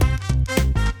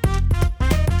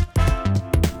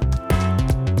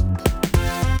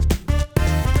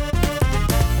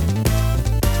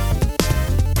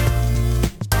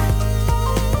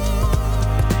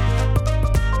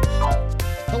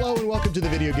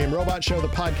Game Robot Show, the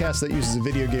podcast that uses a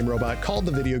video game robot called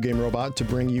the Video Game Robot to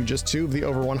bring you just two of the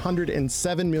over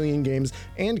 107 million games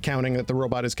and counting that the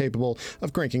robot is capable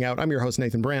of cranking out. I'm your host,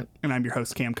 Nathan Brandt. And I'm your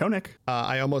host, Cam Koenig.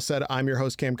 I almost said I'm your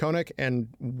host, Cam Koenig, and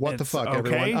what the fuck,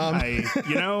 everyone?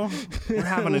 We're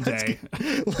having a day.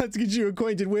 Let's get you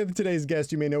acquainted with today's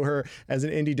guest. You may know her as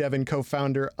an indie dev and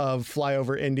co-founder of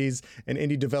Flyover Indies, an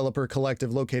indie developer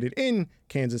collective located in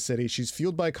Kansas City. She's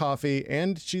fueled by coffee,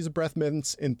 and she's a breath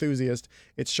mints enthusiast.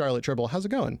 It's Charlotte Tribble. How's it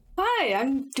going? Hi,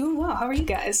 I'm doing well. How are you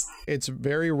guys? It's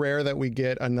very rare that we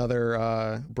get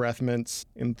another breath mints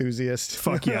enthusiast.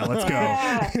 Fuck yeah, let's go.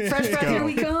 Yeah, fresh breath, here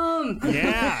we come.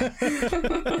 Yeah,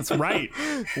 that's right.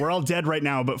 We're all dead right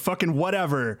now, but fucking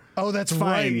whatever. Oh, that's fine.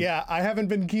 Right. Yeah, I haven't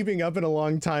been keeping up in a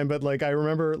long time, but like I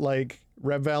remember like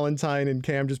Reb Valentine and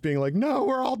Cam just being like, no,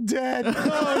 we're all dead.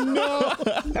 Oh, no.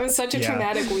 That was such a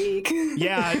traumatic week.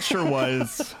 Yeah, it sure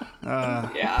was.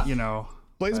 Yeah. You know.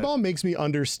 Blaseball makes me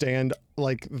understand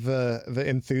like the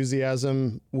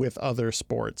enthusiasm with other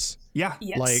sports. Yeah.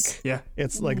 Yes. Like, yeah.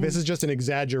 It's like, this is just an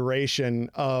exaggeration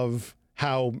of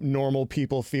how normal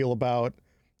people feel about,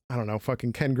 I don't know,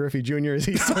 fucking Ken Griffey Jr. Is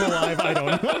he still alive? I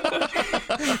don't know.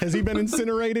 Has he been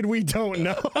incinerated? We don't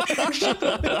know.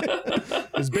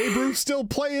 Is Babe Ruth still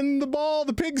playing the ball?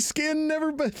 The pigskin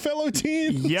never fellow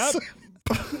teams? Yep.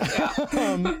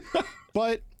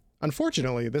 But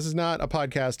unfortunately, this is not a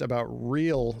podcast about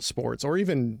real sports or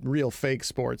even real fake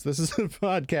sports. This is a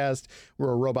podcast where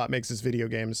a robot makes us video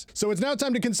games. So it's now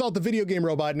time to consult the video game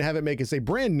robot and have it make us a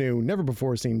brand new, never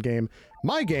before seen game.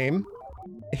 My game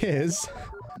is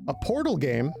a Portal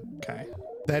game. Okay.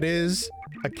 That is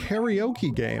a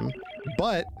karaoke game,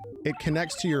 but it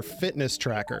connects to your fitness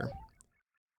tracker.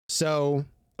 So...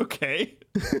 Okay.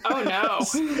 Oh,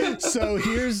 no. So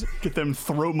here's... Get them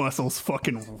throat muscles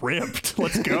fucking ripped.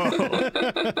 Let's go.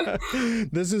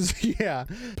 This is, yeah.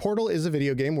 Portal is a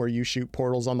video game where you shoot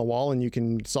portals on the wall and you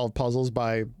can solve puzzles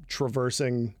by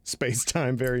traversing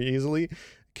space-time very easily.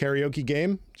 Karaoke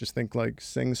game, just think like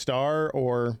SingStar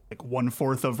or... Like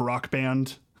 1/4 of Rock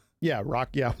Band. Yeah,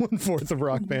 1/4 of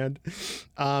Rock Band,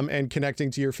 and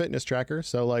connecting to your fitness tracker.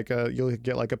 So like you'll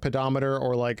get like a pedometer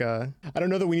or like I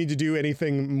don't know that we need to do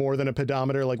anything more than a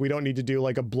pedometer. Like we don't need to do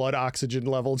like a blood oxygen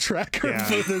level tracker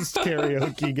for this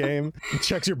karaoke game. It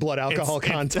checks your blood alcohol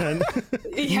content.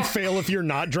 You fail if you're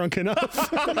not drunk enough.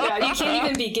 Yeah, you can't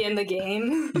even begin the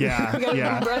game. Yeah, You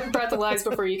gotta breathalyze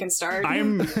before you can start.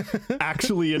 I'm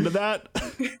actually into that.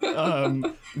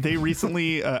 They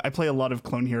recently, I play a lot of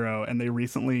Clone Hero, and they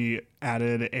recently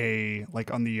added a,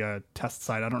 like on the test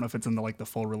side, I don't know if it's in the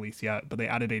full release yet, but they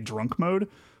added a drunk mode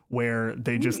where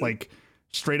they just like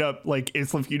straight up, like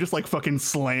it's if you just like fucking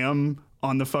slam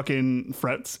on the fucking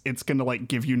frets, it's gonna like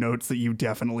give you notes that you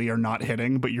definitely are not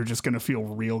hitting, but you're just gonna feel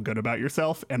real good about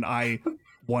yourself. And I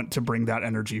want to bring that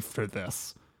energy for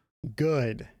this.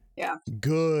 Good. Yeah.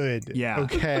 Good. Yeah.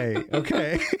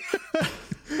 Okay.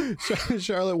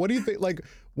 Charlotte, what do you think? Like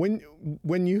when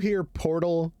you hear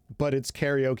Portal, but it's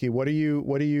karaoke,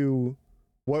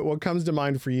 what comes to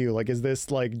mind for you? Like, is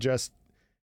this like just,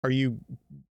 are you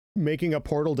making a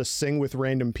portal to sing with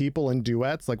random people in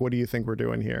duets? Like, what do you think we're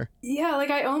doing here? Yeah, like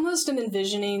I almost am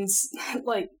envisioning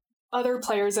like other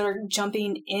players that are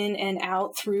jumping in and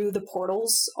out through the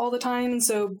portals all the time. And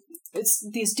so it's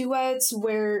these duets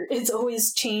where it's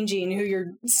always changing who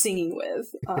you're singing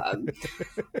with.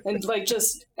 And like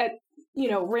just at,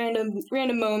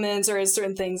 random moments or as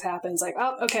certain things happen, it's like,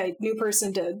 oh, okay, new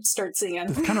person to start singing.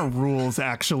 It kind of rules,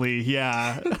 actually.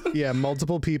 Yeah. Yeah,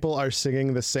 multiple people are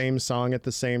singing the same song at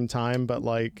the same time, but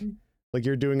like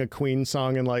you're doing a Queen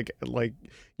song and like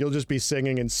you'll just be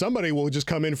singing and somebody will just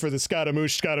come in for the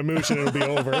Scaramouche and it'll be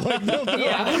over. Like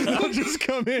they'll just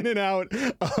come in and out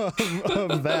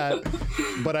of that.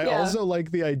 But I also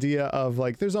like the idea of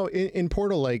like there's in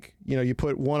Portal, like, you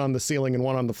put one on the ceiling and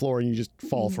one on the floor and you just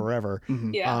fall forever.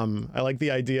 Mm-hmm. Yeah. I like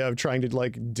the idea of trying to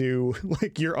like do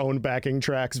like your own backing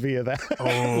tracks via that.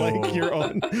 Like your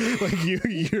own, like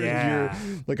you're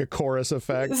like a chorus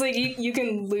effect. It's like you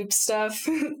can loop stuff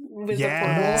with the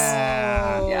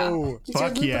portals.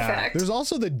 Fuck yeah. Effect. There's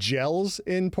also the gels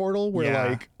in Portal where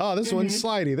like, oh, this one's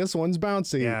slidey, this one's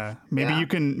bouncy. Yeah.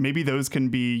 Maybe those can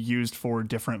be used for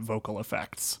different vocal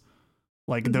effects.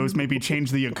 Like those maybe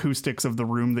change the acoustics of the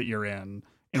room that you're in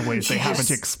ways they haven't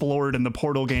explored in the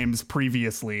Portal games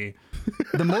previously.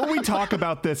 The more we talk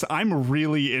about this, I'm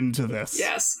really into this.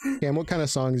 Yes. Cam, what kind of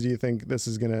songs do you think this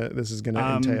is gonna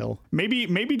entail?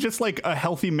 Maybe just like a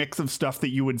healthy mix of stuff that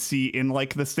you would see in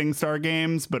like the SingStar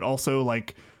games, but also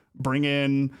like bring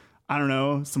in, I don't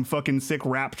know, some fucking sick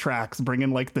rap tracks, bring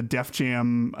in like the Def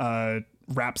Jam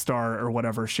rap star or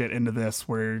whatever shit into this,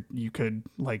 where you could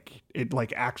like it,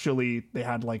 like actually they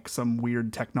had like some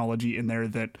weird technology in there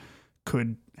that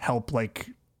could help like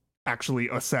actually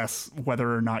assess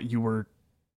whether or not you were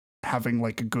having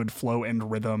like a good flow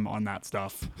and rhythm on that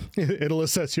stuff. It'll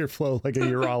assess your flow like a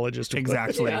urologist.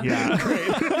 Exactly. Yeah. Yeah.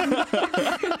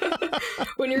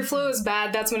 When your flow is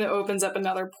bad, that's when it opens up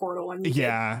another portal. And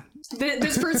Yeah.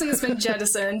 this person has been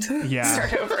jettisoned. Yeah.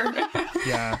 Start over.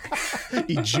 Yeah.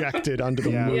 Ejected onto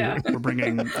the Yeah. moon. Yeah. We're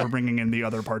bringing in the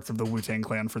other parts of the Wu-Tang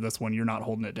Clan for this one. You're not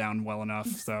holding it down well enough.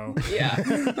 So Yeah.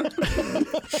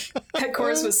 That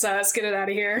chorus was sus. Get it out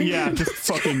of here. yeah, just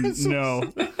fucking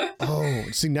no. Oh,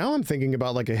 see, now I'm thinking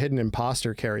about like a hidden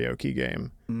imposter karaoke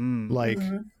game. Like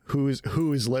who's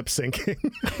lip syncing?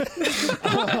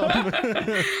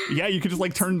 Yeah, you could just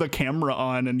like turn the camera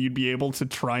on and you'd be able to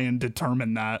try and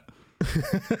determine that.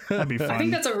 That'd be fun. I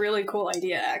think that's a really cool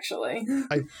idea, actually.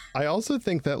 I also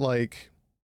think that like,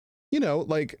 you know,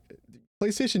 like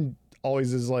PlayStation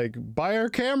always is like, buy our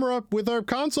camera with our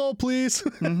console, please.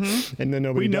 And then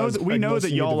nobody does. We know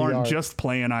that y'all aren't VR. just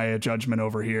playing Eye of Judgment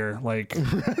over here. Like, we've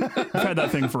had that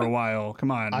thing for a while.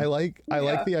 Come on. I like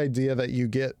the idea that you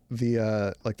get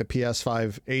the like the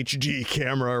PS5 HG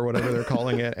camera or whatever they're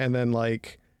calling it, and then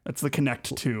like That's the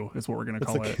Kinect 2 is what we're gonna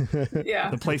call it.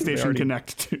 Yeah. The PlayStation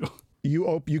Kinect 2.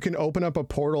 you can open up a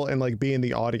portal and like be in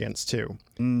the audience too.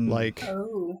 Like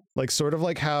Oh. like sort of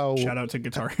like how Shout out to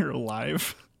Guitar Hero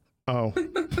Live. oh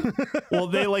Well,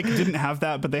 they like didn't have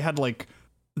that, but they had like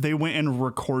they went and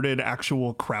recorded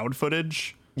actual crowd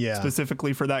footage yeah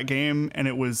specifically for that game, and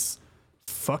it was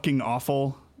fucking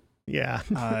awful. yeah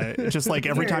Just like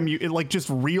every time just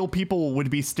real people would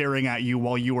be staring at you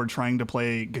while you were trying to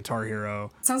play Guitar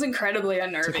Hero. Sounds incredibly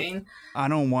unnerving. I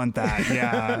don't want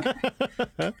that.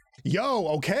 Yeah. yo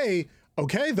okay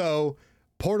though,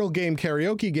 portal game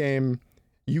karaoke game,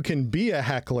 you can be a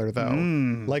heckler though.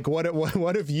 Like what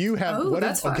if you have Oh, what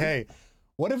that's if fun. okay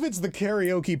what if it's the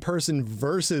karaoke person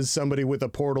versus somebody with a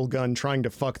portal gun trying to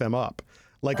fuck them up,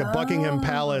 like a Buckingham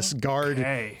Palace guard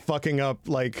Okay. fucking up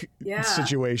like Yeah.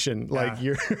 situation. Like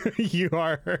you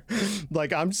are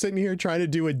like, I'm sitting here trying to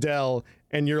do Adele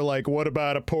and you're like, what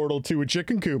about a portal to a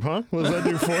chicken coop, huh? What does that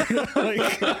do for you?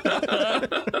 Like,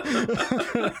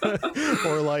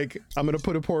 or like, I'm gonna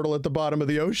put a portal at the bottom of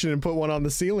the ocean and put one on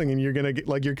the ceiling, and you're gonna get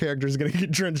like your character's gonna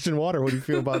get drenched in water. What do you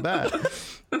feel about that?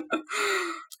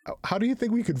 How do you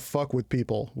think we could fuck with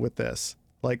people with this?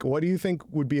 Like, what do you think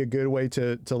would be a good way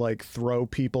to like throw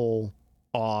people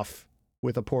off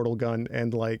with a portal gun,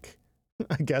 and like,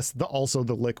 I guess also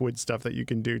the liquid stuff that you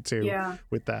can do too Yeah.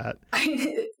 with that.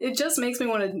 It just makes me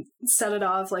want to set it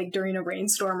off like during a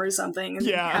rainstorm or something. And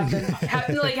Yeah.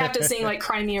 have to sing like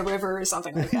Cry Me a River or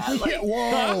something like that. Like,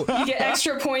 Whoa! you get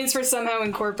extra points for somehow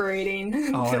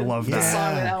incorporating Oh, I love the that.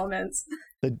 song with elements.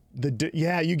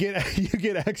 You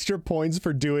get extra points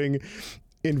for doing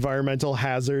environmental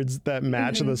hazards that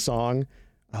match the song.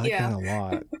 I like Yeah. that a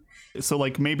lot. So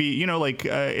like maybe, you know, like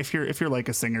if you're like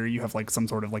a singer, you have like some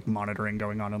sort of like monitoring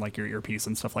going on in like your earpiece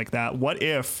and stuff like that. What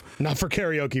if Not for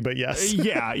karaoke, but yes.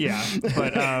 yeah.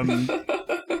 But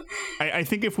I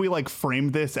think if we like frame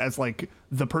this as like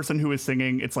the person who is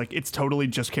singing, it's like it's totally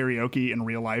just karaoke in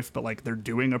real life, but like they're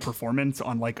doing a performance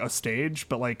on like a stage,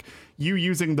 but like you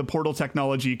using the portal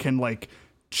technology can like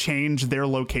change their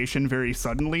location very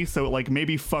suddenly, so it like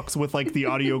maybe fucks with like the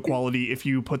audio quality if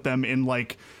you put them in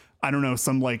like, I don't know,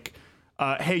 some like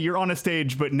hey, you're on a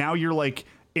stage, but now you're like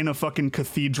in a fucking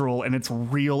cathedral and it's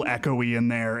real echoey in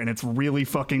there and it's really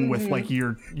fucking with like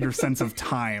your sense of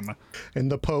time.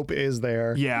 And the Pope is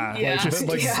there. Yeah, Yeah. just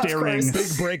like Yeah, of staring.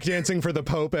 course. Big breakdancing for the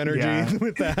Pope energy Yeah.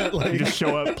 with that. You Like, just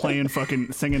show up playing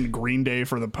fucking singing Green Day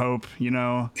for the Pope, you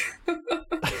know?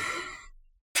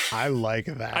 I like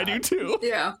that. I do too.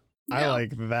 Yeah. I Yeah.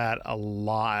 like that a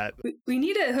lot. We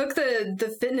need to hook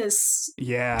the fitness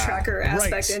Yeah. tracker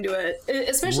aspect Right. into it,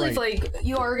 especially if Right. like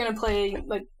you are going to play,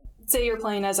 like say you're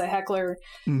playing as a heckler.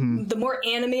 Mhm. The more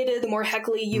animated, the more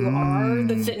heckly you are,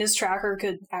 the fitness tracker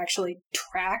could actually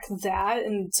track that,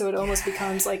 and so it almost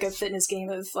becomes like a fitness game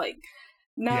of like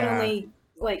not Yeah. only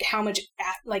like how much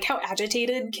like how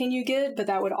agitated can you get, but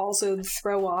that would also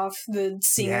throw off the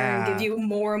singer and Yeah. give you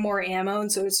more and more ammo,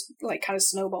 and so it's like kind of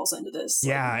snowballs into this.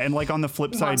 Yeah, and like on the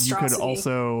flip side, you could monstrosity.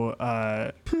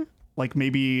 also like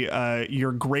maybe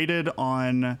you're graded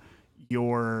on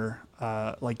your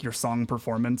like your song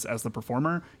performance as the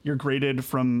performer. You're graded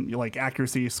from like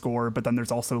accuracy score, but then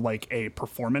there's also like a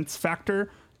performance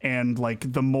factor, and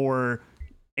like the more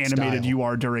animated Style. you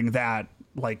are during that,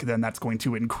 like then that's going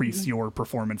to increase your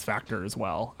performance factor as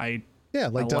well. I Yeah,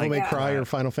 like I Devil like May Cry that. or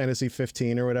Final Fantasy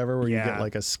 15 or whatever, where you Yeah. get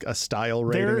like a style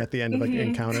rating at the end of an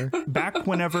encounter. Back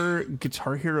whenever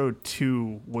Guitar Hero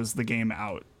 2 was the game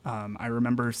out, I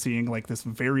remember seeing like this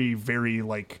very, very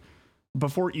like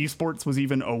before esports was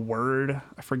even a word.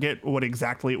 I forget what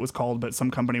exactly it was called, but some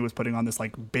company was putting on this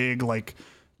like big like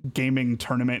gaming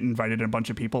tournament, invited a bunch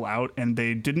of people out, and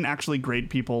they didn't actually grade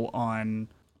people on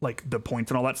like the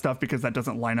points and all that stuff because that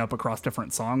doesn't line up across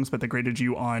different songs, but they graded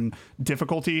you on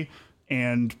difficulty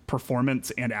and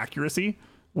performance and accuracy,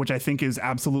 which I think is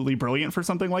absolutely brilliant for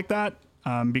something like that.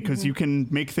 Because you can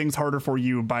make things harder for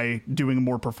you by doing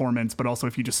more performance, but also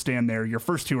if you just stand there, your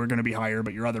first two are going to be higher,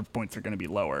 but your other points are going to be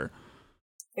lower.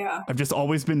 Yeah. I've just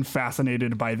always been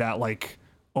fascinated by that, like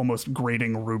almost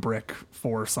grading rubric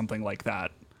for something like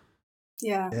that.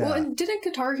 Yeah. Yeah. Well, and didn't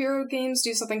Guitar Hero games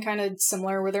do something kind of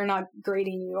similar where they're not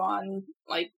grading you on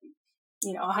like,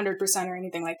 100% or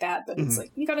anything like that, but it's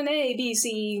like you got an A, B,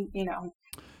 C,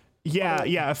 Yeah,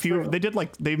 a few. True. They did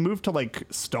like they moved to like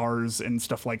stars and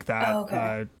stuff like that. Oh,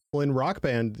 okay. Well, in Rock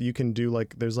Band, you can do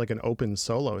like there's like an open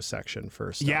solo section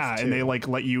for stuff. Yeah, too. and they like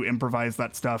let you improvise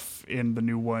that stuff in the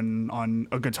new one on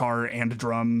a guitar and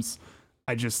drums.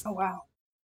 I just Oh wow.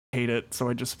 hate it, so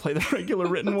I just play the regular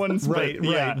written ones. right, but,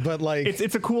 yeah, right. But like,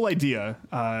 it's a cool idea.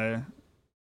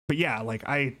 But yeah, like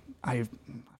I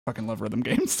fucking love rhythm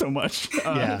games so much.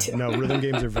 yeah, too. no, rhythm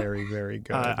games are very, very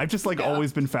good. I've just like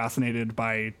always been fascinated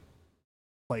by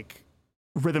like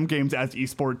rhythm games as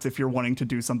esports if you're wanting to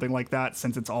do something like that,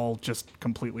 since it's all just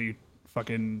completely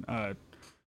fucking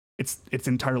it's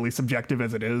entirely subjective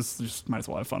as it is. Just might as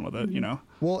well have fun with it,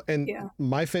 Well, and Yeah.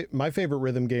 my favorite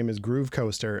rhythm game is Groove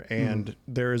Coaster, and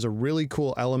there is a really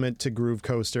cool element to Groove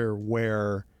Coaster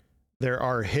where there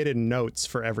are hidden notes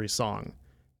for every song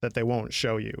that they won't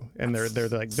show you, and they're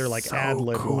like so ad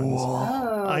lib cool. ones.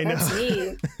 Oh, I know. that's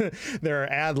neat. There are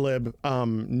ad lib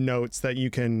notes that you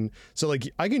can. So like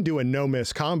I can do a no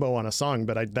miss combo on a song,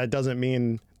 but that doesn't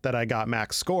mean that I got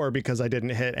max score because I didn't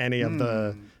hit any of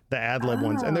the ad lib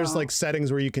ones. And there's Oh. like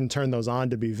settings where you can turn those on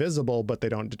to be visible, but they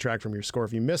don't detract from your score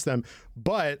if you miss them.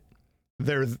 But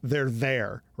they're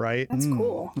there, right? That's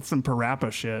cool. That's some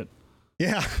Parappa shit.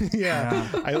 Yeah, yeah.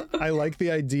 I like the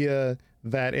idea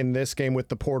that in this game with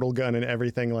the portal gun and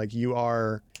everything, like you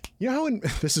know how in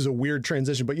this is a weird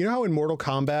transition, but you know how in Mortal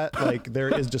Kombat, like there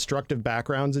is destructive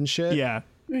backgrounds and shit? Yeah.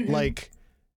 Like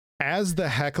as the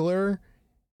heckler,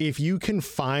 if you can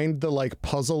find the like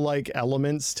puzzle-like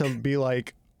elements to be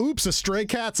like, oops, a stray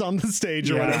cat's on the stage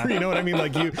or Yeah. whatever, you know what I mean?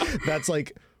 Like that's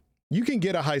like, you can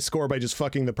get a high score by just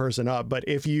fucking the person up, but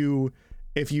if you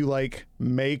like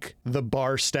make the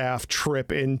bar staff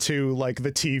trip into like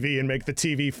the TV and make the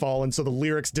TV fall and so the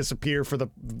lyrics disappear for the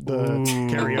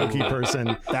karaoke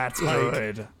person, That's like,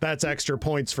 good. that's extra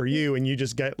points for you, and you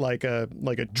just get like a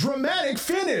dramatic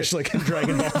finish like in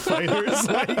Dragon Ball Fighters.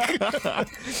 Like,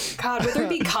 God, would there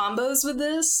be combos with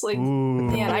this? Like,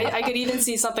 man, I could even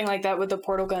see something like that with the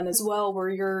portal gun as well, where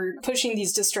you're pushing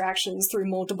these distractions through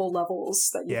multiple levels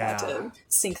that you have to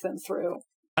sync them through.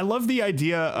 I love the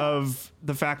idea of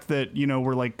the fact that,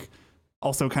 we're like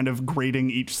also kind of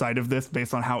grading each side of this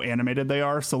based on how animated they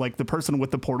are. So like the person with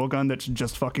the portal gun that's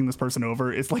just fucking this person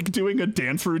over is like doing a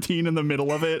dance routine in the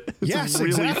middle of it. It's yes, really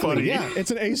exactly. funny. Yeah, it's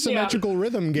an asymmetrical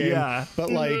rhythm game. Yeah. But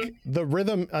like the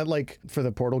rhythm, like for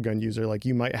the portal gun user, like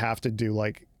you might have to do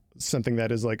like something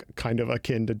that is like kind of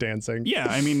akin to dancing. Yeah,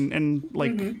 I mean, and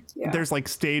like Yeah. there's like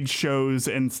stage shows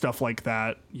and stuff like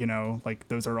that, like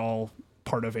those are all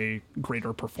part of a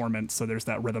greater performance. So there's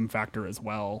that rhythm factor as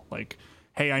well. Like,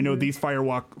 hey, I know these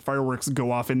fireworks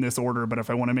go off in this order, but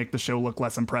if I want to make the show look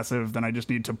less impressive, then I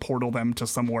just need to portal them to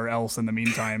somewhere else in the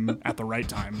meantime at the right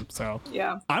time. So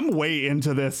Yeah. I'm way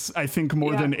into this, I think,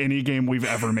 more than any game we've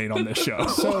ever made on this show.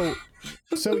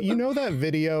 So you know that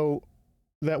video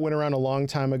that went around a long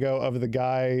time ago of the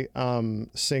guy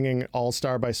singing All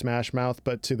Star by Smash Mouth,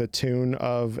 but to the tune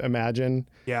of Imagine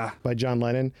Yeah. by John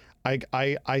Lennon?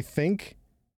 I think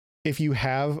if you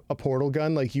have a portal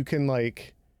gun, like you can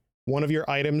like one of your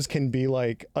items can be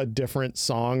like a different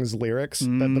song's lyrics that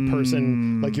the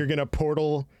person, like you're gonna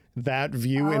portal that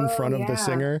view in front of the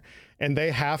singer and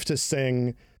they have to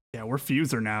sing. Yeah, we're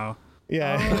Fuser now.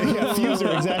 Yeah, yeah,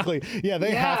 Fuser, exactly. Yeah,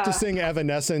 they have to sing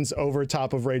Evanescence over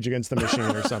top of Rage Against the Machine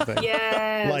or something.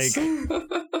 Yes. Like,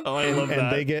 Oh, I love that.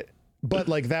 and they get, but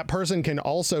like that person can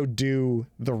also do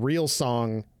the real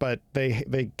song, but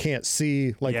they can't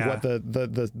see like what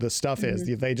the stuff is.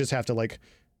 They just have to like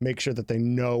make sure that they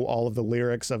know all of the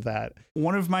lyrics of that.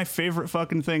 One of my favorite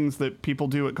fucking things that people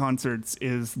do at concerts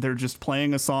is they're just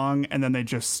playing a song and then they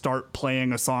just start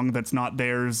playing a song that's not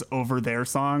theirs over their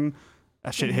song.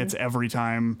 That shit hits every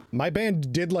time. My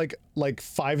band did like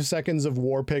 5 seconds of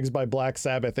War Pigs by Black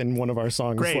Sabbath in one of our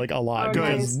songs. Great. Like a lot.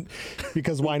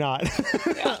 Because why not?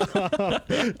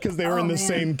 Because they were in the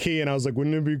same key, and I was like,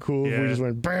 wouldn't it be cool if we just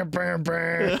went bam bam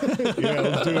bam? Yeah,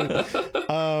 let's do it.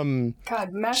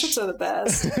 God, mashups are the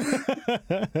best.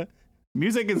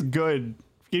 Music is good.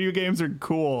 Video games are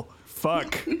cool.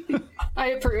 Fuck. I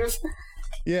approve.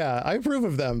 Yeah, I approve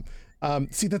of them.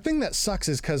 See, the thing that sucks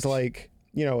is because, like,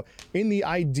 you know, in the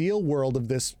ideal world of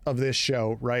this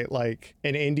show, right? Like,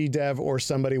 an indie dev or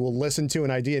somebody will listen to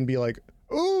an idea and be like,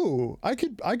 "Ooh, I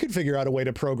could figure out a way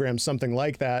to program something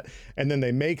like that," and then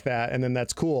they make that, and then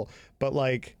that's cool. But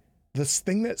like, this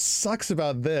thing that sucks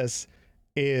about this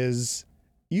is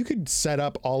you could set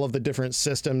up all of the different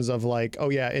systems of like, oh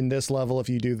yeah, in this level, if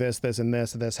you do this, this, and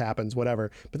this happens, whatever.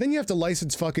 But then you have to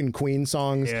license fucking Queen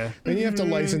songs. Yeah. Then you have to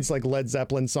license like Led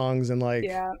Zeppelin songs, and like,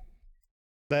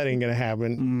 that ain't gonna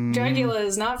happen. Dracula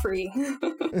is not free.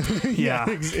 Yeah.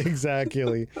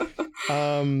 Exactly.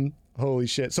 Holy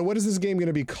shit. So what is this game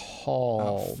gonna be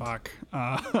called? Oh, fuck.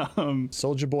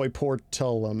 Soulja Boy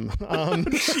Portulum.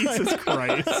 Jesus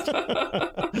Christ.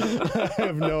 I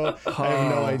have no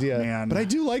idea. Man. But I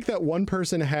do like that one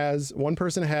person has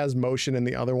motion and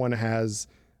the other one has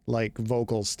like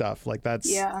vocal stuff. Like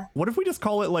that's What if we just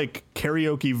call it like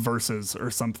karaoke versus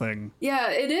or something? Yeah,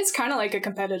 it is kind of like a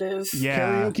competitive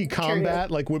Karaoke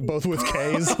Kombat, like both with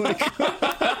K's. Like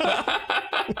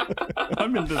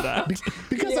I'm into that.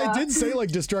 Because I did say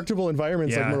like destructible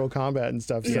environments like Mortal Kombat and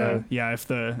stuff. So if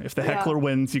the heckler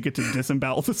wins, you get to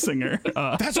disembowel the singer.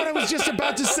 That's what I was just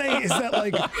about to say, is that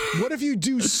like, what if you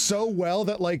do so well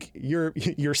that like your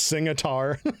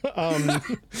sing-atar,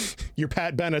 your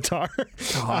Pat Benatar,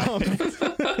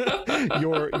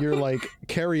 your like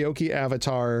karaoke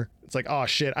avatar, it's like, oh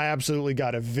shit, I absolutely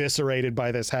got eviscerated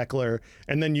by this heckler,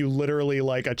 and then you literally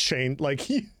like a chain, like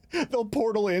they'll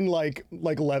portal in like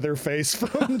Leatherface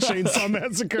from Chainsaw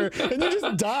Massacre, and you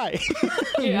just die.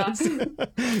 Yeah.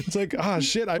 It's like, oh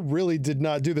shit, I really did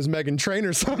not do this Meghan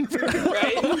Trainor song very well.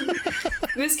 Right.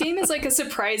 This game is like a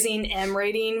surprising M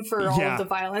rating for all of the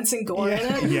violence and gore in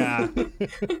it. Yeah.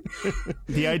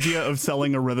 The idea of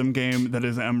selling a rhythm game that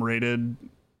is M rated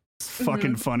is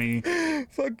fucking funny.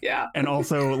 Fuck yeah. And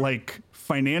also like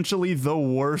financially the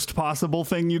worst possible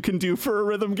thing you can do for a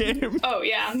rhythm game. Oh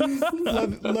yeah.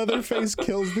 Leatherface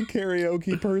kills the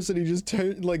karaoke person. He just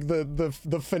like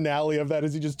the finale of that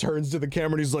is he just turns to the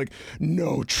camera and he's like,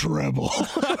 no treble.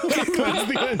 That's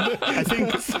the end.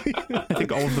 I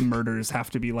think all of the murders have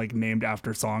to be like named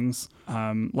after songs.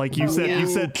 Like you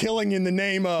said killing in the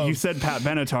name of. You said Pat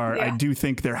Benatar. I do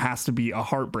think there has to be a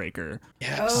heartbreaker.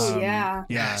 Yes. Oh yeah.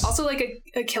 Yes. Also like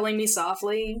a Killing Me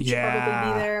Softly should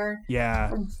probably be there. Yeah.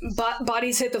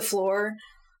 Bodies Hit the Floor.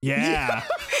 Yeah.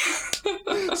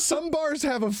 Some bars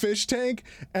have a fish tank,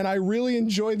 and I really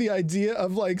enjoy the idea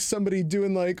of like somebody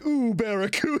doing like, ooh,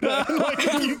 barracuda. Like,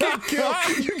 you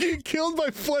get killed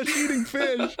by flesh-eating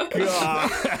fish.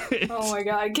 God. Oh my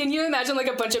god. Can you imagine like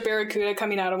a bunch of barracuda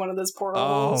coming out of one of those portals?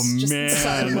 Oh, just man.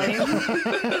 suddenly.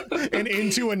 And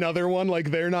into another one,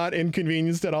 like they're not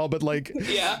inconvenienced at all, but like,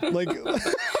 like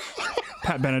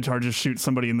Pat Benatar just shoots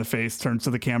somebody in the face, turns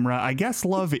to the camera. I guess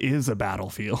love is a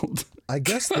battlefield. I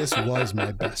guess this was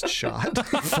my best shot.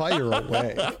 Fire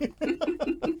away.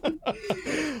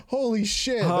 Holy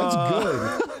shit, that's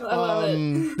good. I love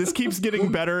it. This keeps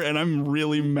getting better, and I'm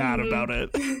really mad about it.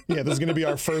 Yeah, this is going to be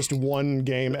our first one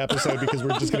game episode because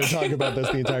we're just going to talk about this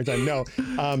the entire time. No.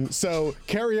 So,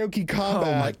 Karaoke Kombat.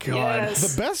 Oh my god.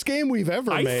 Yes. The best game we've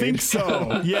ever made. I think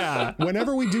so. Yeah.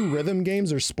 Whenever we do rhythm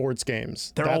games or sports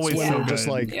games, They're that's always when so we're just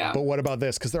good. like, Yeah. but what about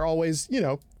this? Because they're always, you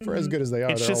know, for as good as they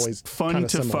are, It's they're just always fun kinda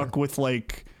to similar. fuck with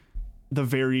like the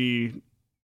very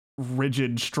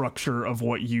rigid structure of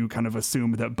what you kind of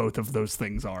assume that both of those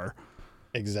things are.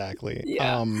 Exactly.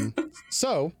 Yeah.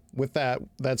 So with that,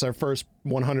 that's our first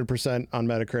 100% on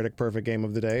Metacritic perfect game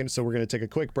of the day. So we're going to take a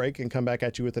quick break and come back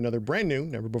at you with another brand new,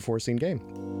 never before seen game.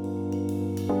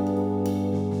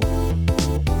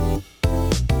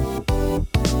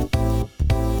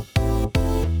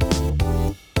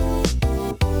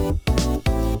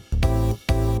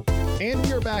 And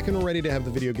we are back and we're ready to have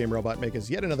the video game robot make us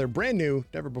yet another brand new,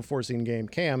 never before seen game.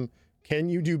 Cam, can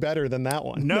you do better than that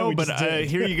one? No, we but just did.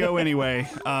 here you go anyway.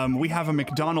 We have a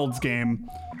McDonald's game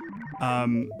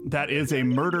that is a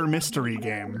murder mystery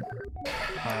game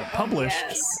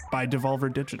published by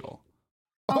Devolver Digital.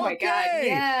 Oh my god, Okay.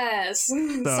 yes.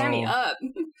 Sign me up.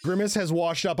 Grimace has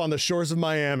washed up on the shores of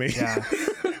Miami. Yeah.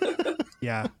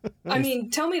 Yeah. I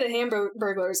mean, tell me the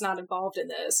Hamburglar is not involved in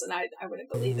this, and I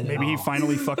wouldn't believe it. Maybe he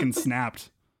finally fucking snapped.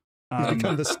 He's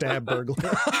become the stab burglar.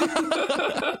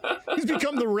 He's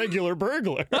become the regular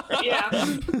burglar. Yeah.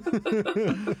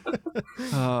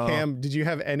 Cam, did you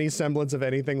have any semblance of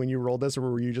anything when you rolled this, or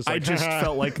were you just like, I just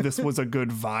felt like this was a good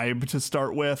vibe to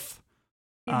start with.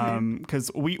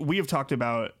 Because we have talked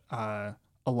about a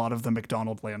lot of the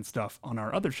McDonald Land stuff on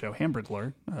our other show,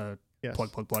 Hamburglar. Yes.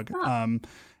 Plug.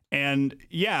 And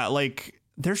yeah, like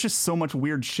there's just so much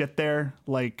weird shit there.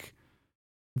 Like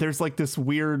there's like this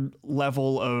weird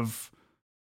level of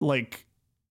like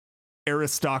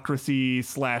aristocracy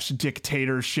 /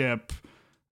 dictatorship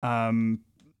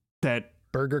that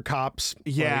burger cops?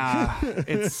 Yeah,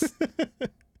 it's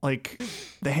like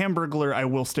the Hamburglar, I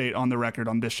will state on the record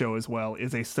on this show as well,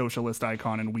 is a socialist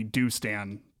icon, and we do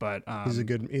stand. But he's a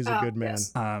good man.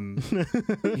 Yes.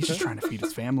 He's just trying to feed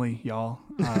his family, y'all.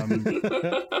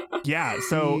 Yeah,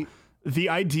 so the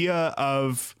idea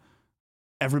of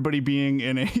everybody being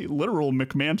in a literal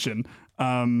McMansion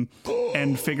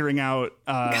and figuring out,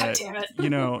 God damn it. you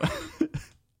know,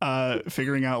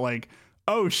 figuring out like,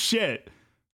 oh shit,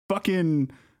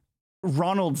 fucking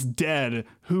Ronald's dead.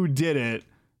 Who did it?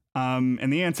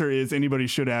 And the answer is anybody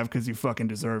should have, because you fucking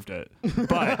deserved it.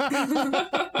 But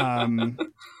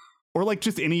or like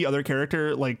just any other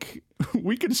character, like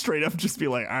we could straight up just be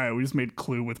like, all right, we just made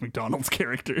Clue with McDonald's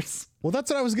characters. Well,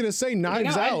 that's what I was gonna say.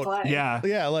 Knives Out. Yeah.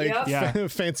 Yeah, like Yep. Yeah.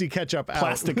 fancy ketchup out.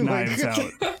 Plastic knives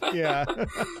out. Yeah.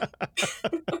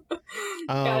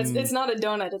 Yeah, it's not a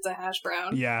donut, it's a hash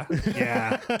brown. Yeah.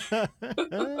 Yeah.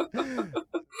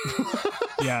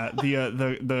 Yeah.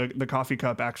 The coffee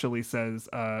cup actually says,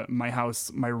 my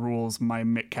house, my rules, my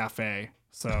McCafe.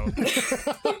 So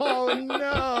Oh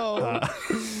no.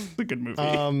 it's a good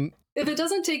movie. If it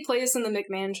doesn't take place in the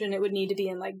McMansion, it would need to be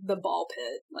in like the ball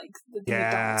pit, like the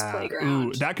McDonald's playground.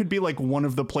 Ooh, that could be like one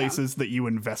of the places that you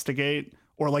investigate,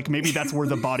 or like maybe that's where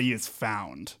the body is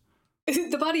found.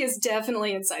 The body is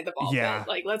definitely inside the ball Yeah. pit.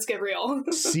 Like, let's get real.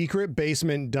 Secret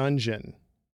basement dungeon.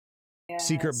 Yes.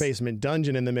 Secret basement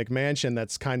dungeon in the McMansion.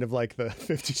 That's kind of like the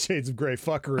 50 Shades of Grey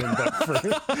fucker room,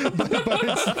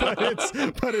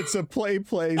 but it's a play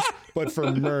place, but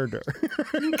for murder.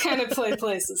 What kind of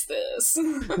place is this?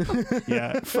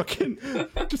 Yeah, fucking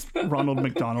just Ronald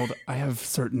McDonald. I have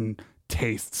certain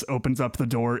tastes. Opens up the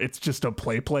door. It's just a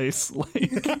play place.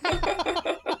 Like,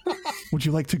 would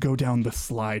you like to go down the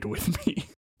slide with me?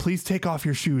 Please take off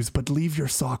your shoes, but leave your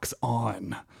socks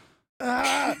on.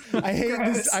 I hate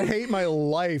this. I hate my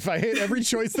life. I hate every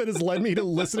choice that has led me to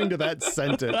listening to that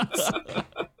sentence.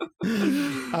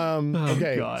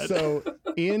 Okay, God. so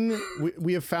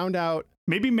we have found out.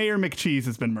 Maybe Mayor McCheese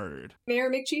has been murdered. Mayor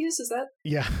McCheese, is that?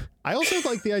 Yeah, I also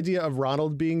like the idea of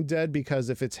Ronald being dead, because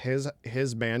if it's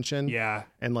his mansion, Yeah.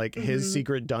 and like his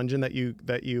secret dungeon that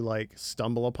you like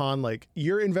stumble upon, like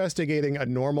you're investigating a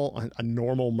normal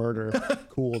murder.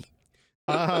 Cool.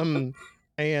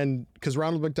 And because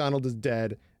Ronald McDonald is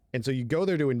dead, and so you go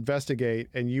there to investigate,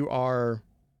 and you are,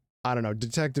 I don't know,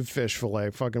 Detective Fish Fillet,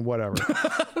 fucking whatever.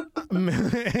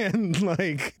 And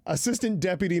like Assistant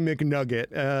Deputy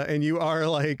McNugget, and you are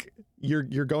like, you're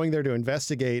going there to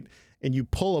investigate, and you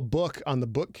pull a book on the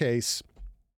bookcase,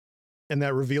 and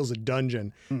that reveals a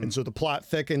dungeon. And so the plot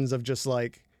thickens of just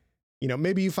like, you know,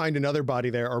 maybe you find another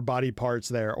body there, or body parts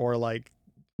there, or like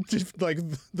just like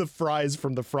the fries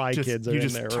from the Fry Kids are you in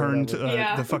just there. turn to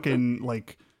Yeah. the fucking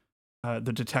like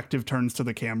the detective turns to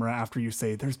the camera after you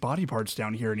say there's body parts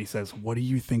down here, and he says, what do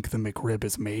you think the McRib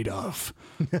is made of?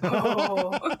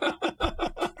 Oh.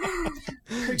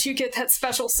 Where'd you get that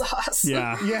special sauce?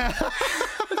 Yeah. Yeah.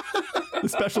 The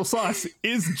special sauce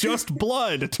is just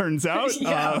blood, it turns out.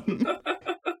 Yeah.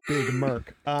 Big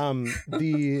Merc.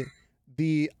 The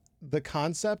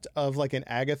concept of like an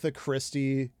Agatha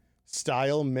Christie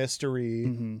style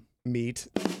mystery meat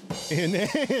in a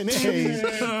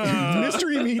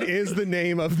mystery meat is the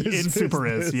name of this. It super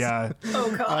business. is, yeah.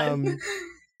 Oh, God.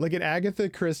 Like an Agatha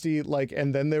Christie, like,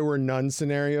 and then there were none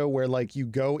scenario where like you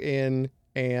go in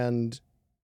and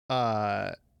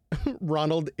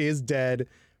Ronald is dead,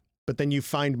 but then you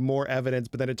find more evidence,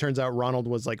 but then it turns out Ronald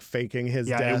was like faking his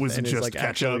Yeah, death it was and just is like ketchup.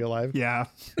 actually alive. Yeah.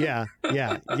 Yeah,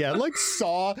 like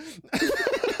Saw.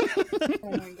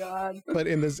 Oh my God. But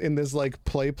in this like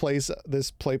play place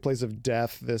of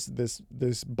death,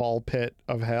 this ball pit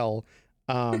of hell,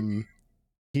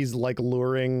 he's like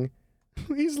luring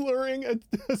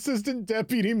Assistant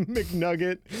Deputy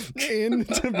McNugget in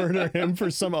to murder him for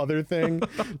some other thing.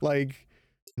 Like,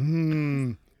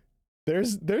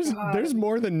 there's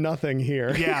more than nothing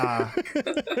here. Yeah.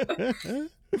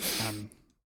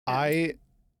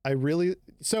 I really,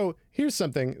 so here's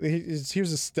something.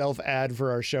 Here's a stealth ad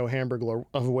for our show Hamburglar,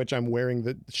 of which I'm wearing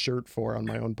the shirt for on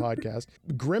my own podcast.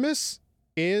 Grimace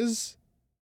is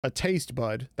a taste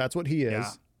bud. That's what he is.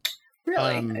 Yeah.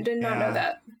 Really? I did not know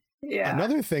that. Yeah.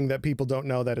 Another thing that people don't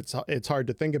know that it's hard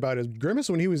to think about is Grimace,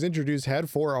 when he was introduced, had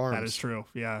 4 arms. That is true.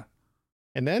 Yeah.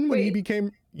 And then when he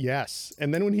became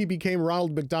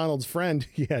Ronald McDonald's friend,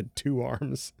 he had 2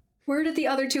 arms. Where did the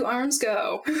other 2 arms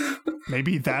go?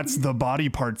 Maybe that's the body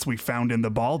parts we found in the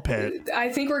ball pit. I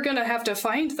think we're gonna have to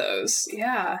find those.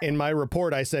 Yeah. In my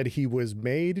report, I said he was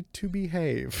made to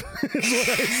behave. Is what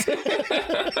I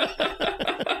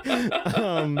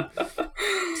said.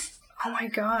 Oh my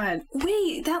god.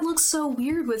 Wait, that looks so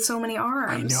weird with so many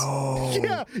arms. I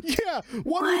know. Yeah.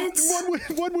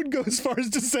 One would go as far as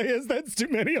to say as that's too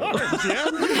many arms, yeah?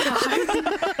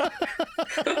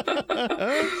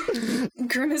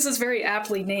 Grimace is very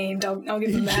aptly named. I'll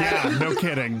give him that. Yeah, no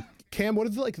kidding. Cam, what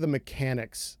are the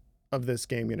mechanics of this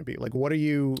game going to be? Like, what are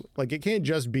you, like, it can't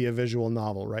just be a visual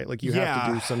novel, right? Like, you have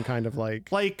to do some kind of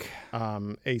like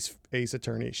Ace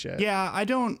Attorney shit. Yeah, I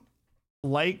don't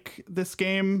like this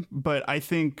game, but I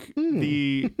think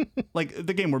the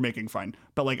game we're making fine,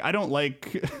 but like I don't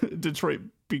like Detroit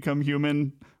Become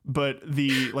Human, but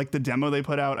the demo they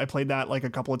put out, I played that like a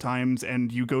couple of times,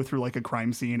 and you go through like a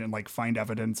crime scene and like find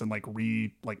evidence and like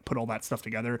put all that stuff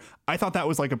together. I thought that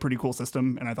was like a pretty cool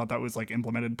system, and I thought that was like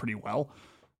implemented pretty well.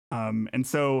 And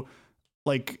so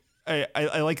like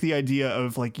I like the idea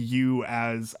of like you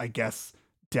as, I guess,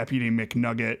 Deputy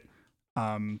McNugget.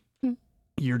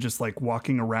 You're just like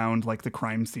walking around like the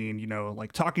crime scene, you know,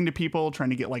 like talking to people,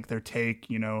 trying to get like their take,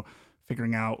 you know,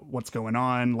 figuring out what's going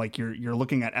on. Like you're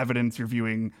looking at evidence, you're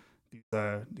viewing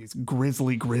these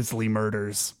grisly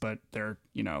murders, but they're,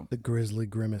 you know, the Grizzly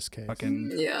Grimace case.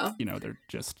 Fucking, yeah, you know, they're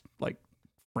just like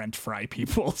French fry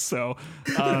people. So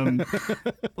I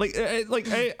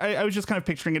was just kind of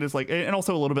picturing it as like, and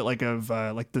also a little bit like of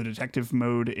like the detective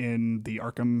mode in the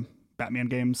Arkham Batman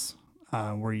games.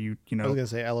 Where you know, I was gonna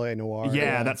say LA Noire.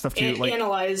 Yeah, that stuff too. Like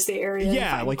analyze the area.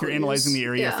 Yeah, like clues. You're analyzing the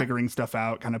area, figuring stuff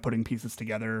out, kind of putting pieces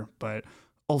together. But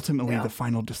ultimately, the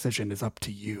final decision is up to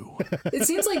you. It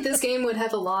seems like this game would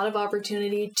have a lot of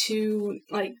opportunity to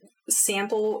like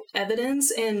sample evidence,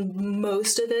 and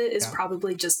most of it is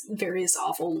probably just various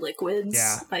awful liquids.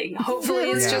 Yeah. Like hopefully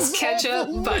it's just ketchup,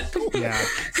 but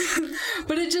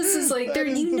but it just is like there.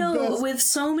 You know, with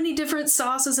so many different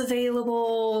sauces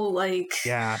available, like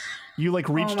you like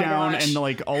reach down and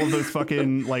like all of those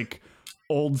fucking like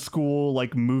old school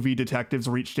like movie detectives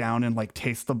reach down and like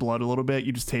taste the blood a little bit.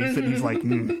 You just taste it and he's like,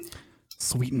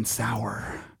 sweet and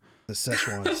sour. The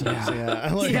Szechuan sauce. Yeah.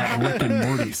 I like that Rick and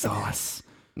Morty sauce.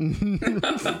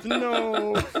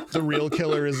 No, the real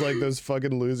killer is like those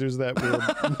fucking losers that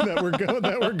were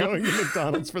going to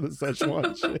McDonald's for the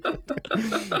Szechuan shit.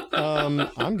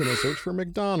 I'm gonna search for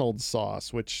McDonald's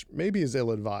sauce, which maybe is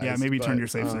ill-advised. Yeah, maybe turn your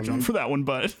safe search on for that one,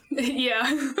 but yeah,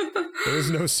 there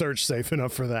is no search safe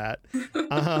enough for that.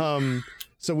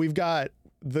 So we've got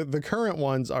the current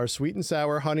ones are sweet and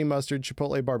sour, honey mustard,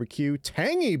 chipotle barbecue,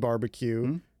 tangy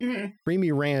barbecue,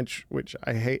 creamy ranch, which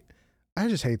I hate. I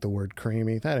just hate the word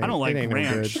creamy. I don't like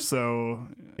ranch, no so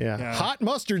yeah. Hot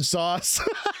mustard sauce,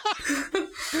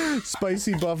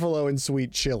 spicy buffalo, and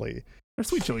sweet chili. Their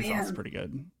sweet chili sauce is pretty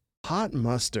good. Hot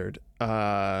mustard.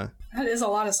 That is a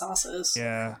lot of sauces.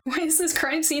 Yeah. Why is this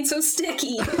crime scene so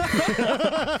sticky?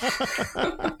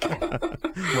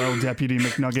 Well, Deputy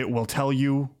McNugget, we'll tell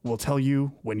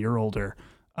you when you're older.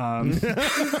 I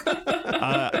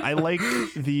like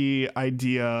the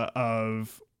idea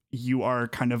of you are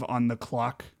kind of on the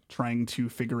clock trying to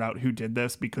figure out who did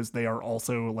this, because they are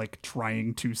also like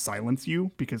trying to silence you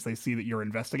because they see that you're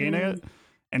investigating it.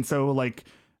 And so like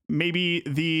maybe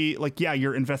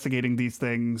you're investigating these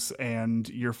things and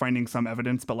you're finding some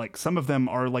evidence, but like some of them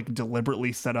are like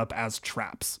deliberately set up as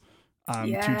traps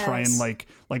to try and like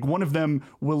one of them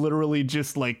will literally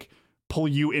just like pull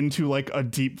you into like a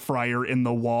deep fryer in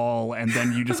the wall, and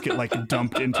then you just get like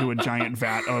dumped into a giant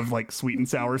vat of like sweet and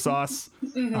sour sauce,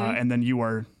 and then you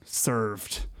are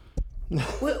served.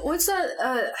 What's that?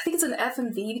 I think it's an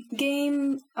FMV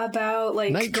game about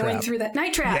like Night going Trap. through that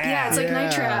Night Trap. Yeah, it's like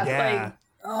Night Trap. Like,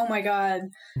 oh my god,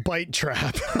 Bite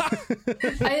trap.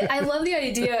 I love the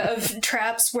idea of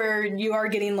traps where you are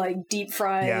getting like deep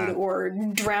fried or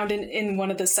drowned in one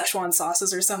of the Szechuan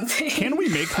sauces or something. Can we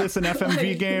make this an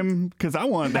FMV game? Because I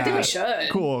want that. I think we should.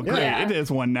 Cool, great. Yeah. It is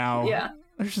one now. Yeah.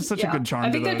 There's just such a good charm.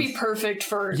 I think to that'd those. be perfect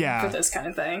for this kind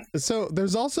of thing. So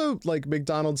there's also like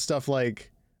McDonald's stuff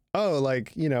like, oh,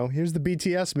 like, you know, here's the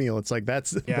BTS meal. It's like that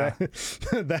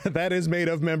is made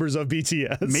of members of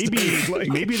BTS.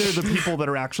 Maybe they're the people that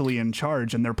are actually in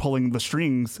charge and they're pulling the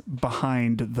strings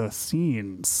behind the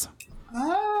scenes.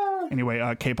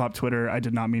 Anyway, K-pop Twitter, I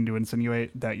did not mean to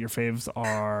insinuate that your faves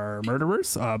are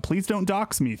murderers. Please don't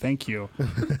dox me. Thank you.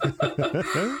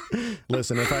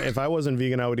 Listen, if I wasn't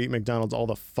vegan, I would eat McDonald's all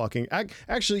the fucking...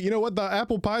 Actually, you know what? The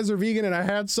apple pies are vegan and I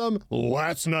had some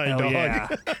last night, Hell dog. yeah.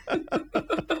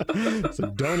 So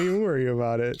don't even worry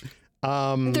about it.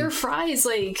 Their fries,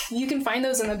 like, you can find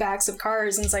those in the backs of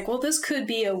cars, and it's like, well, this could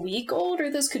be a week old, or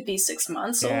this could be 6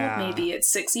 months old, maybe it's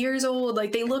 6 years old.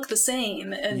 Like, they look the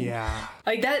same. And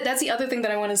like that's the other thing that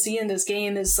I want to see in this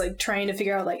game is like trying to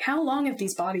figure out like how long have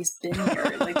these bodies been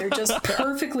here? Like, they're just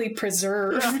perfectly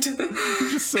preserved.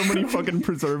 There's just so many fucking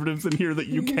preservatives in here that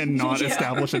you cannot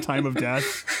establish a time of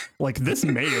death. Like, this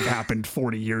may have happened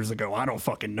 40 years ago. I don't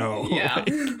fucking know. Yeah.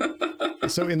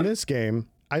 So in this game,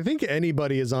 I think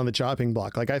anybody is on the chopping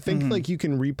block. Like, I think like you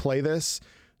can replay this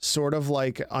sort of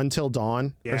like Until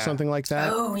Dawn or something like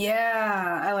that. Oh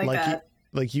yeah, I like that.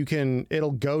 Like you can,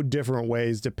 it'll go different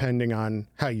ways depending on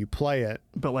how you play it.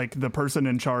 But like the person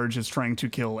in charge is trying to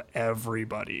kill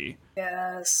everybody.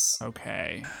 Yes.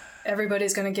 Okay.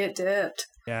 Everybody's gonna get dipped.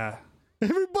 Yeah.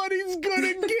 Everybody's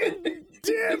gonna get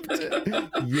dipped.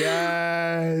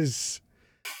 Yes.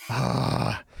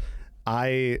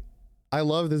 I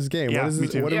love this game. Yeah, what is me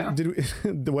this? too.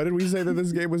 What did we say that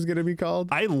this game was going to be called?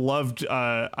 I loved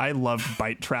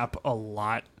Bite Trap a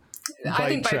lot. I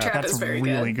think Bite Trap That's is very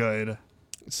really good.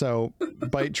 So,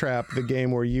 Bite Trap, the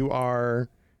game where you are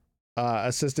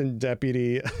Assistant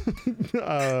Deputy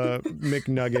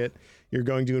McNugget. You're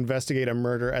going to investigate a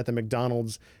murder at the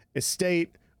McDonald's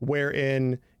estate,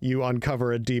 wherein you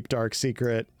uncover a deep dark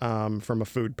secret from a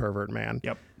food pervert man.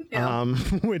 Yep. Yeah.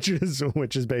 Which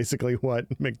is basically what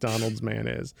McDonald's man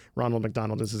is. Ronald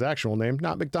McDonald is his actual name,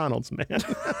 not McDonald's man.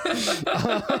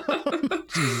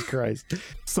 Jesus Christ.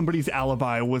 Somebody's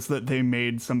alibi was that they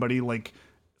made somebody like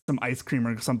some ice cream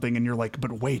or something, and you're like,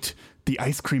 but wait, the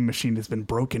ice cream machine has been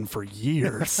broken for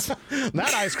years.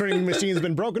 That ice cream machine's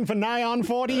been broken for nigh on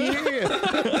 40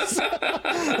 years.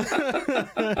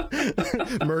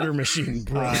 Murder machine.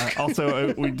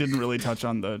 Also, we didn't really touch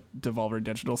on the Devolver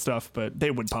Digital stuff, but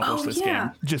they would publish this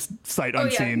game just sight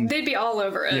unseen. Yeah, they'd be all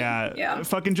over it. Yeah.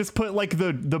 Fucking just put like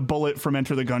the bullet from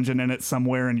Enter the Gungeon in it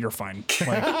somewhere, and you're fine.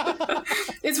 Like,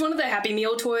 it's one of the Happy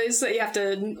Meal toys that you have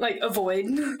to like avoid.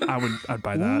 I'd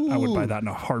buy that. I would buy that in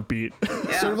a heartbeat.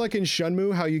 Yeah. Sort of like in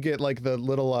Shenmue, how you get like the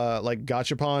little like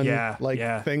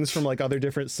gachapon things from like other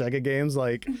different Sega games.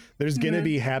 Like there's gonna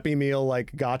be Happy Meal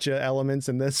like gotcha elements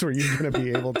in this where you're gonna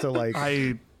be able to like.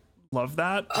 I love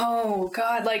that. Oh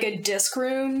god, like a disc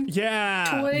room.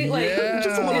 Yeah. Toy, like Yeah.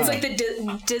 it's like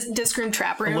the disc room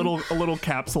trap room. A little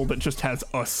capsule that just has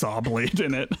a saw blade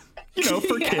in it. You know,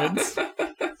 for kids.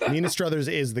 Nina Struthers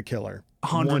is the killer.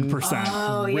 100%.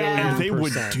 Oh yeah. They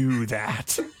would 1,000,000%. do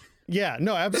that. Yeah,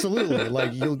 no, absolutely.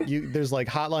 Like you there's like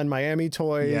Hotline Miami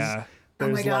toys. Yeah. Oh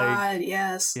There's my god,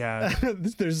 yes. Yeah.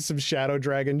 there's some Shadow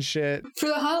Dragon shit. For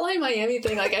the Hotline Miami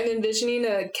thing, like I'm envisioning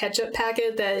a ketchup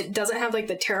packet that doesn't have like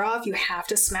the tear off. You have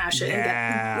to smash it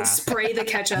and spray the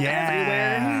ketchup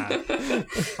everywhere.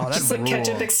 Oh, that's Just like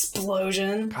ketchup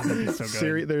explosion. God, that'd be so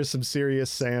good. There's some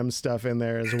Serious Sam stuff in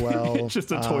there as well. It's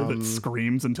just a toy that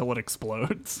screams until it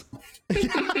explodes.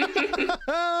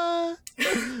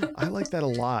 I like that a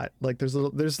lot. Like there's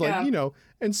like, you know,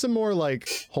 and some more like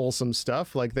wholesome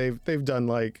stuff. Like they've done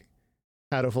like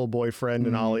Hatoful Boyfriend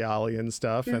and Ollie Ollie and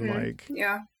stuff, and like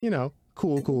you know,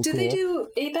 cool. Did they do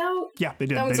Ape Out? Yeah, they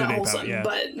did. That one's they not did wholesome, Ape Out, yeah.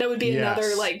 but that would be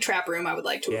another like trap room I would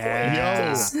like to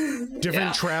avoid.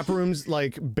 Different trap rooms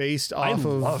like based I off of.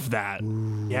 love that.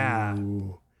 Yeah.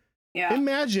 Yeah.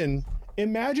 Imagine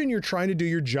you're trying to do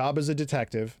your job as a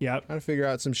detective. Yep. Trying to figure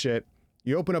out some shit.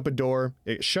 You open up a door,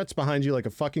 it shuts behind you like a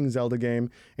fucking Zelda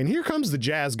game, and here comes the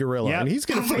jazz gorilla, and he's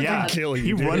gonna fucking kill you.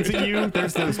 He dude. runs at you.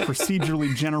 There's those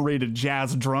procedurally generated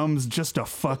jazz drums just a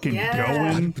fucking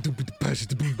going.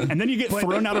 And then you get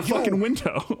thrown out a fucking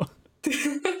window.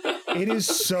 It is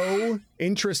so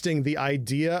interesting, the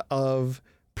idea of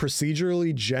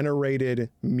procedurally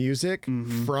generated music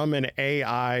from an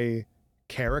AI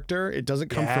character. It doesn't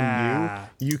come from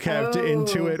you. You kept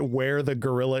into it where the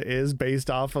gorilla is based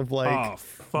off of like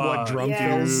what drum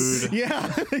fills.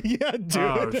 Yeah, dude.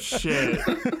 Oh shit.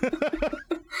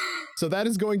 So that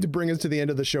is going to bring us to the end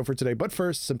of the show for today. But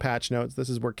first, some patch notes. This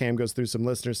is where Cam goes through some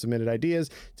listener submitted ideas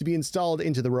to be installed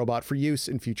into the robot for use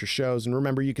in future shows. And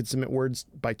remember, you can submit words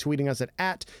by tweeting us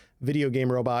at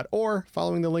 @VideoGameRobot or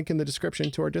following the link in the description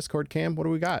to our Discord. Cam, what do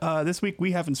we got? This week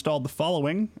we have installed the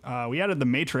following. We added the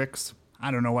Matrix. I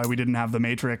don't know why we didn't have the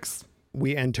Matrix.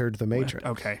 We entered the Matrix.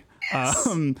 Okay.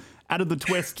 Added the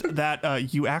twist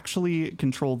that you actually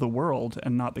control the world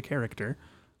and not the character.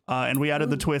 And we added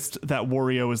the twist that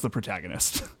Wario is the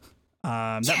protagonist.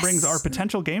 That brings our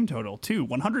potential game total to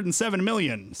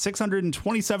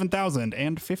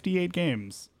 107,627,058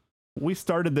 games. We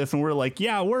started this and we're like,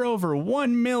 yeah, we're over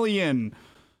 1 million.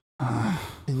 Can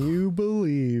you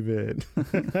believe it?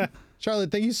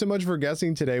 Charlotte, thank you so much for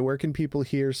guessing today. Where can people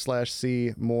hear /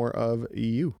 see more of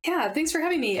you? Yeah, thanks for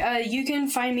having me. You can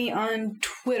find me on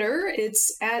Twitter.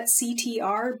 It's at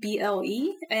CTRBLE.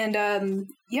 And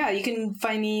yeah, you can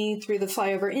find me through the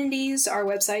Flyover Indies. Our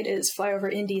website is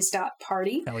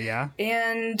flyoverindies.party. Hell yeah.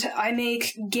 And I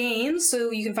make games, so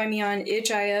you can find me on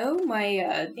itch.io.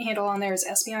 My handle on there is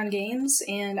Espeon Games.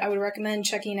 And I would recommend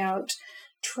checking out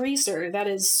Tracer. That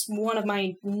is one of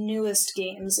my newest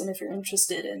games, and if you're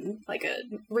interested in like a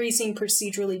racing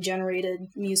procedurally generated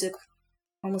music,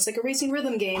 almost like a racing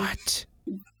rhythm game, What?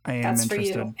 I am that's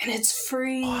interested. for you, and it's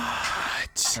free.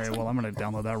 What? All right, well, I'm gonna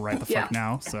download that right the fuck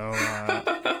now. So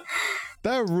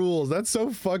That rules. That's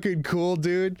so fucking cool,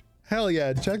 dude. Hell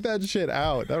yeah, check that shit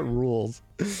out. That rules.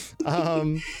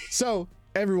 So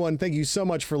everyone, thank you so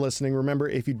much for listening. Remember,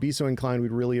 if you'd be so inclined,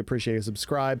 we'd really appreciate a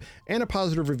subscribe and a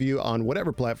positive review on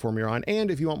whatever platform you're on. And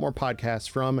if you want more podcasts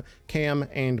from Cam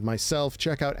and myself,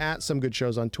 check out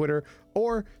 @SomeGoodShows on Twitter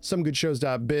or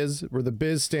somegoodshows.biz, where the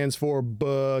biz stands for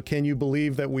can you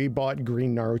believe that we bought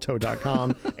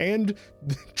greennaruto.com and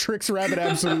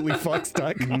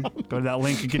tricksrabbitabsolutelyfucks.com. go to that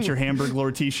link and get your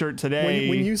Hamburglore t-shirt today.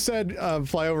 When you said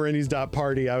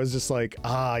flyoverindies.party, I was just like,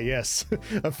 yes,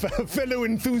 a fellow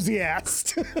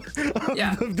enthusiast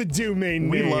of the domain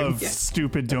we name. love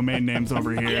stupid domain names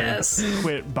over here. Yes.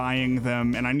 Quit buying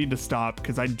them, and I need to stop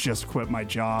because I just quit my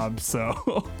job.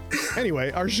 So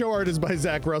Anyway, our show art is by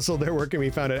Zach Russell. Their work can be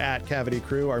found at Cavity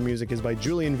Crew. Our music is by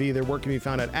Julian V. Their work can be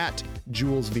found at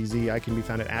JulesVZ. I can be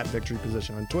found at Victory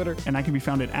Position on Twitter. and I can be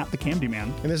found at the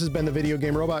Candyman. And this has been the Video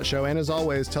Game Robot Show. And as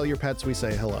always, tell your pets we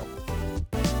say hello.